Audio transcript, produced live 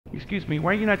Excuse me,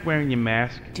 why are you not wearing your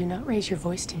mask? Do not raise your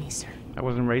voice to me, sir. I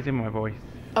wasn't raising my voice.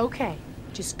 Okay,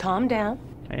 just calm down.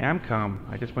 I am calm.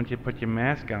 I just want you to put your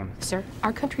mask on. Sir,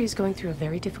 our country is going through a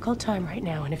very difficult time right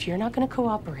now, and if you're not going to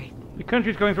cooperate... The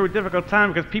country's going through a difficult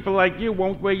time because people like you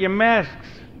won't wear your masks.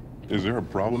 Is there a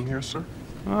problem here, sir?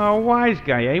 Oh, wise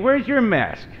guy, eh? Where's your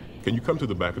mask? Can you come to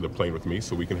the back of the plane with me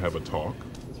so we can have a talk?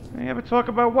 I have a talk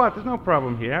about what? There's no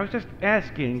problem here. I was just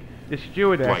asking the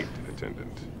stewardess. Flight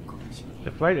attendant.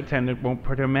 The flight attendant won't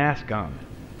put her mask on.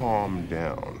 Calm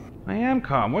down. I am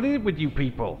calm. What is it with you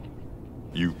people?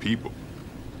 You people.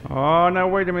 Oh, no,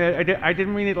 wait a minute. I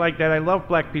didn't mean it like that. I love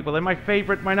black people. They're my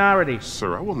favorite minority.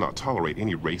 Sir, I will not tolerate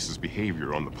any racist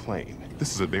behavior on the plane.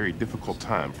 This is a very difficult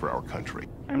time for our country.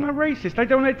 I'm not racist. I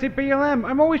donate to BLM.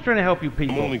 I'm always trying to help you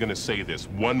people. I'm only going to say this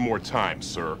one more time,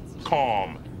 sir.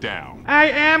 Calm down. I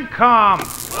am calm.